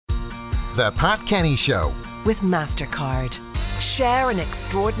The Pat Kenny Show with MasterCard. Share in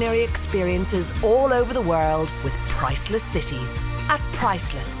extraordinary experiences all over the world with priceless cities at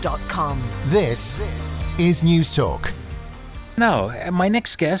priceless.com. This is News Talk. Now, my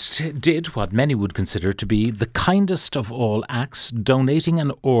next guest did what many would consider to be the kindest of all acts, donating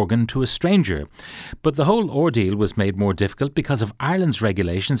an organ to a stranger. But the whole ordeal was made more difficult because of Ireland's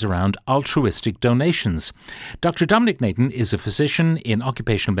regulations around altruistic donations. Dr. Dominic Naton is a physician in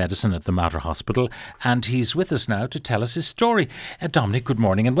occupational medicine at the Mater Hospital, and he's with us now to tell us his story. Dominic, good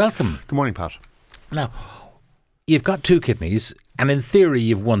morning and welcome. Good morning, Pat. Now, you've got two kidneys, and in theory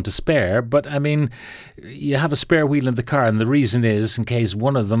you've one to spare, but I mean, you have a spare wheel in the car, and the reason is in case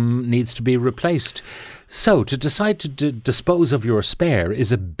one of them needs to be replaced. So to decide to dispose of your spare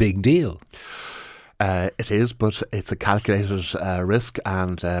is a big deal. It is, but it's a calculated risk,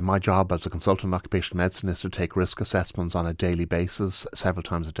 and my job as a consultant in occupational medicine is to take risk assessments on a daily basis, several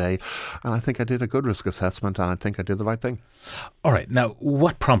times a day, and I think I did a good risk assessment, and I think I did the right thing. All right, now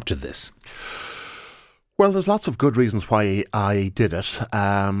what prompted this? Well, there's lots of good reasons why I did it,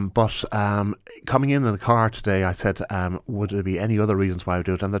 but coming in the car today, I said, would there be any other reasons why I would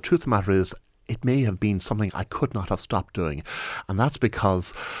do it? And the truth of the matter is, it may have been something I could not have stopped doing. And that's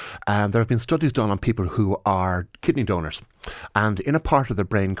because there have been studies done on people who are kidney donors. And in a part of the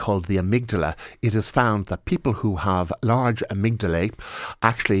brain called the amygdala, it is found that people who have large amygdalae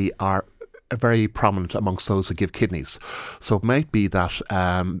actually are very prominent amongst those who give kidneys. So it might be that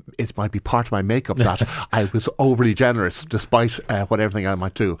it might be part of my makeup that I was overly generous despite what everything I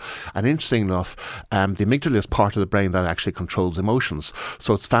might do. And interesting enough, the amygdala is part of the brain that actually controls emotions.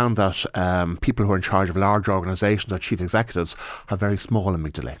 So it's found that people who are in charge of large organisations or chief executives have very small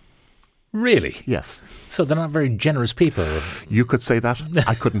amygdalae. Really? Yes. So they're not very generous people. You could say that.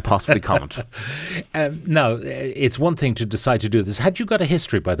 I couldn't possibly comment. Now, it's one thing to decide to do this. Had you got a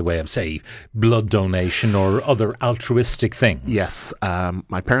history, by the way, of, say, blood donation or other altruistic things? Yes.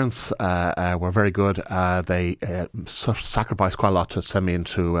 My parents were very good. They sacrificed quite a lot to send me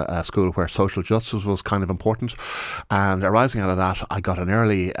into a school where social justice was kind of important. And arising out of that, I got an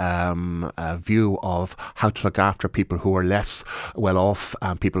early view of how to look after people who were less well off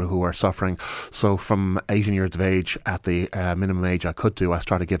and people who were suffering. So from 18 years of age, at the minimum age I could do, I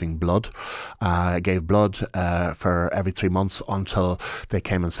started giving blood. I gave blood for every 3 months until they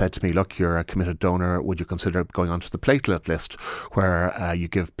came and said to me, look, you're a committed donor, would you consider going onto the platelet list where you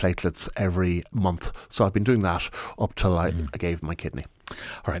give platelets every month? So I've been doing that up till I gave my kidney.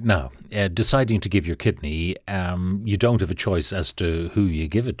 All right. Now, deciding to give your kidney, you don't have a choice as to who you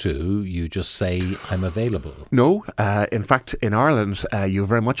give it to. You just say, I'm available. No. In fact, in Ireland, you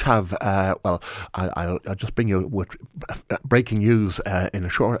very much have, I'll just bring you with breaking news in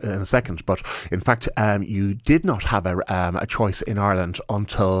a second. But in fact, you did not have a choice in Ireland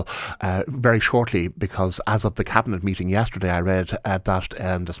until very shortly, because as of the Cabinet meeting yesterday, I read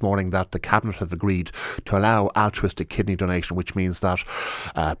that this morning that the Cabinet have agreed to allow altruistic kidney donation, which means that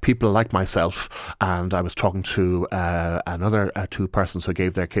people like myself, and I was talking to another two persons who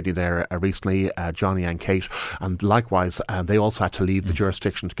gave their kidney there recently, Johnny and Kate, and likewise, they also had to leave the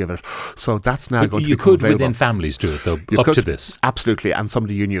jurisdiction to give it. So that's now going to be available. You could within families do it, though, to this? Absolutely, and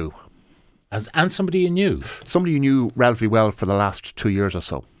somebody you knew. And somebody you knew? Somebody you knew relatively well for the last 2 years or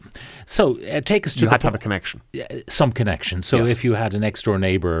so. So take us to you had to have a connection. Some connection. So if you had a next door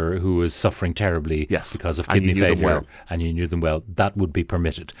neighbour who was suffering terribly because of kidney failure and you knew them well, that would be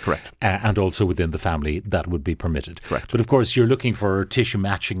permitted. Correct. And also within the family, that would be permitted. Correct. But of course, you're looking for tissue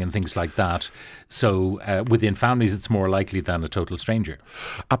matching and things like that. So within families, it's more likely than a total stranger.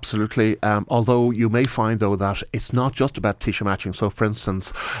 Absolutely. Although you may find, though, that it's not just about tissue matching. So, for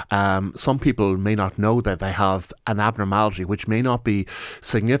instance, some people may not know that they have an abnormality which may not be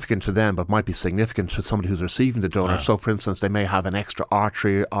significant to them but might be significant to somebody who's receiving the donor. So, for instance, they may have an extra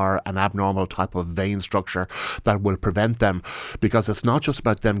artery or an abnormal type of vein structure that will prevent them, because it's not just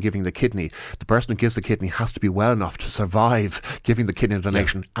about them giving the kidney. The person who gives the kidney has to be well enough to survive giving the kidney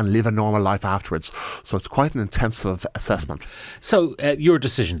donation and live a normal life afterwards. So it's quite an intensive assessment. So your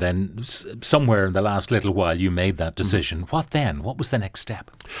decision then, somewhere in the last little while you made that decision. What then? What was the next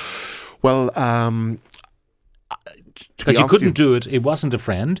step? Well, because you couldn't do it, it wasn't a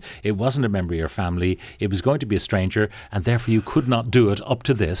friend, it wasn't a member of your family, it was going to be a stranger, and therefore you could not do it up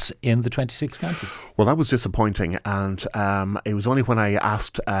to this in the 26 counties. Well, that was disappointing, and it was only when I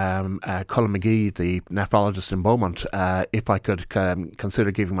asked Colin McGee, the nephrologist in Beaumont, if I could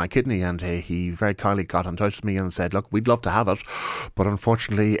consider giving my kidney, and he very kindly got in touch with me and said, look, we'd love to have it, but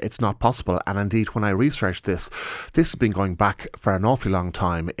unfortunately it's not possible. And indeed, when I researched this has been going back for an awfully long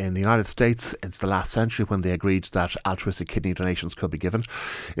time. In the United States, it's the last century when they agreed that altruistic kidney donations could be given.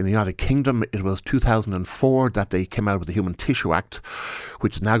 In the United Kingdom, it was 2004 that they came out with the Human Tissue Act,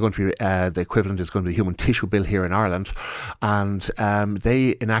 which is now going to be the equivalent is going to be the Human Tissue Bill here in Ireland. And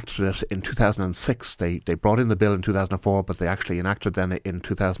they enacted it in 2006. They brought in the bill in 2004, but they actually enacted then in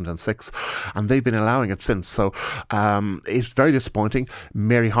 2006. And they've been allowing it since. So it's very disappointing.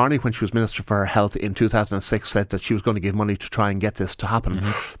 Mary Harney, when she was Minister for Health in 2006, said that she was going to give money to try and get this to happen.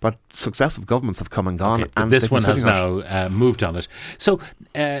 But successive governments have come and gone. Okay, and this one has now moved on it. So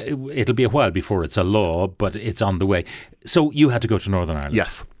it'll be a while before it's a law, but it's on the way. So you had to go to Northern Ireland.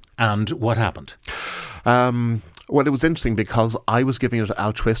 Yes. And what happened? Well, it was interesting because I was giving it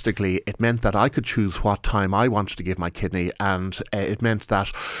altruistically. It meant that I could choose what time I wanted to give my kidney, and it meant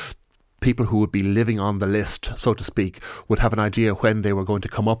that people who would be living on the list, so to speak, would have an idea when they were going to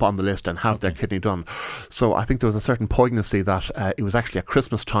come up on the list and have their kidney done. So I think there was a certain poignancy that it was actually at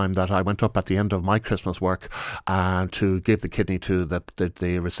Christmas time that I went up at the end of my Christmas work to give the kidney to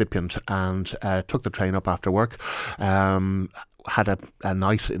the recipient, and took the train up after work. Had a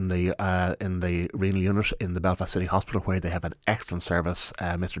night in the renal unit in the Belfast City Hospital, where they have an excellent service.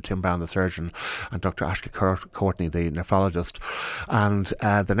 Mr. Tim Brown, the surgeon, and Dr. Ashley Courtney, the nephrologist. And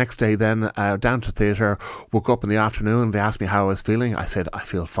the next day then, down to theatre, woke up in the afternoon. They asked me how I was feeling. I said, I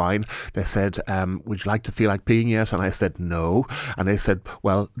feel fine. They said, would you like to feel like peeing yet? And I said, no. And they said,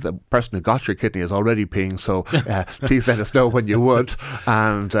 well, the person who got your kidney is already peeing, so please let us know when you would.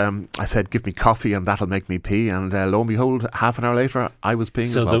 And I said, give me coffee and that'll make me pee. And lo and behold, half an hour later, I was peeing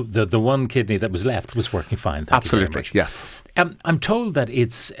so as well. the one kidney that was left was working fine. Thank Absolutely, you very much. yes. I'm told that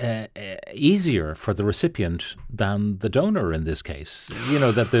it's easier for the recipient than the donor in this case. You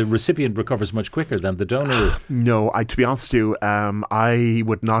know, that the recipient recovers much quicker than the donor. No, to be honest with you, I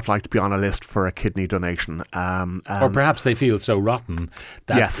would not like to be on a list for a kidney donation. Or perhaps they feel so rotten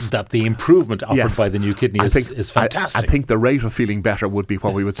that, yes. that the improvement offered Yes. by the new kidney is fantastic. I think the rate of feeling better would be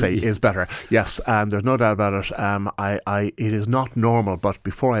what we would say is better. Yes, there's no doubt about it. It is not normal, but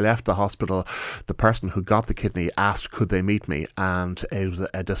before I left the hospital, the person who got the kidney asked could they meet me, and it was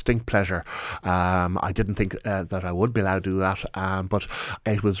a distinct pleasure. I didn't think that I would be allowed to do that, but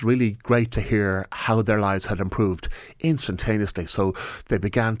it was really great to hear how their lives had improved instantaneously. So they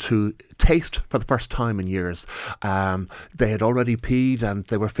began to taste for the first time in years. They had already peed and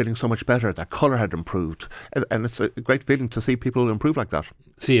they were feeling so much better. Their colour had improved, and it's a great feeling to see people improve like that.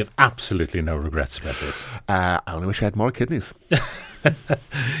 So you have absolutely no regrets about this. I only wish I had more kidneys.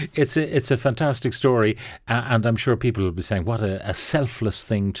 It's a fantastic story, and I'm sure people will be saying, what a selfless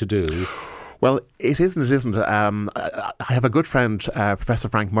thing to do. Well, it isn't. I have a good friend, Professor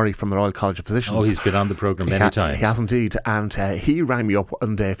Frank Murray from the Royal College of Physicians. Oh, he's been on the programme many times. He has indeed. And he rang me up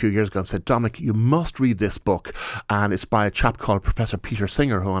one day a few years ago and said, Dominic, you must read this book. And it's by a chap called Professor Peter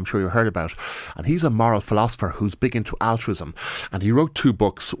Singer, who I'm sure you've heard about. And he's a moral philosopher who's big into altruism. And he wrote 2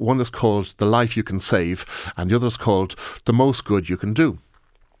 books. One is called The Life You Can Save, and the other is called The Most Good You Can Do.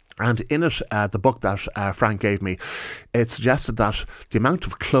 And in it, the book that Frank gave me, it suggested that the amount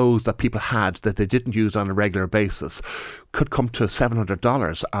of clothes that people had that they didn't use on a regular basis could come to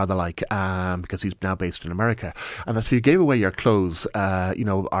 $700 or the like, because he's now based in America. And that if you gave away your clothes, or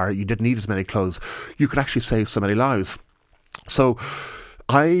you didn't need as many clothes, you could actually save so many lives. So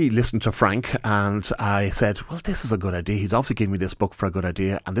I listened to Frank and I said, well, this is a good idea. He's obviously giving me this book for a good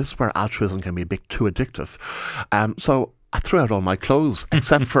idea, and this is where altruism can be a bit too addictive. So I threw out all my clothes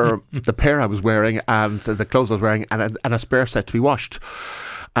except for the pair I was wearing and the clothes I was wearing, and a spare set to be washed.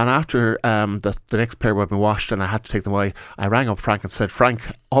 And after the next pair had been washed and I had to take them away, I rang up Frank and said,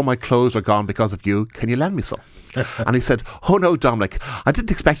 Frank, all my clothes are gone because of you. Can you lend me some? And he said, oh no, Dominic, I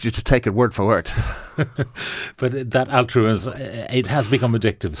didn't expect you to take it word for word. But that altruism, it has become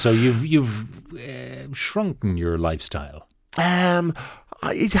addictive. So you've shrunken your lifestyle.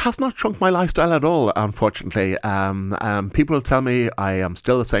 It has not shrunk my lifestyle at all, unfortunately. People tell me I am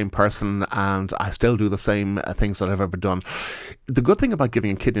still the same person and I still do the same things that I've ever done. The good thing about giving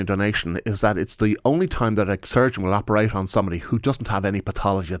a kidney donation is that it's the only time that a surgeon will operate on somebody who doesn't have any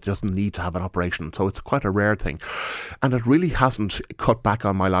pathology, that doesn't need to have an operation. So it's quite a rare thing. And it really hasn't cut back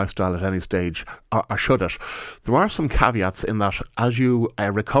on my lifestyle at any stage, or should it. There are some caveats in that as you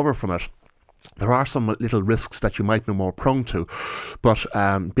recover from it, there are some little risks that you might be more prone to, but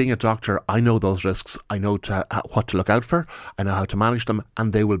being a doctor, I know those risks. I know what to look out for. I know how to manage them,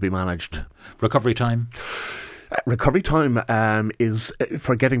 and they will be managed. Recovery time? Recovery time is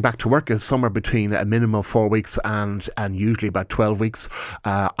for getting back to work is somewhere between a minimum of 4 weeks and usually about 12 weeks.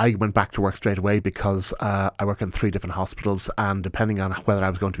 I went back to work straight away because I work in 3 different hospitals, and depending on whether I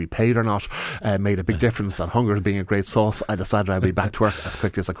was going to be paid or not made a big difference. And hunger being a great sauce, I decided I'd be back to work as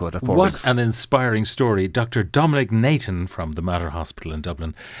quickly as I could at 4 weeks. What an inspiring story. Dr. Dominic Nathan from the Mater Hospital in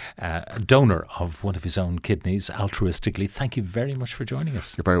Dublin, donor of one of his own kidneys altruistically. Thank you very much for joining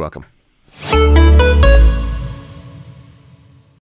us. You're very welcome.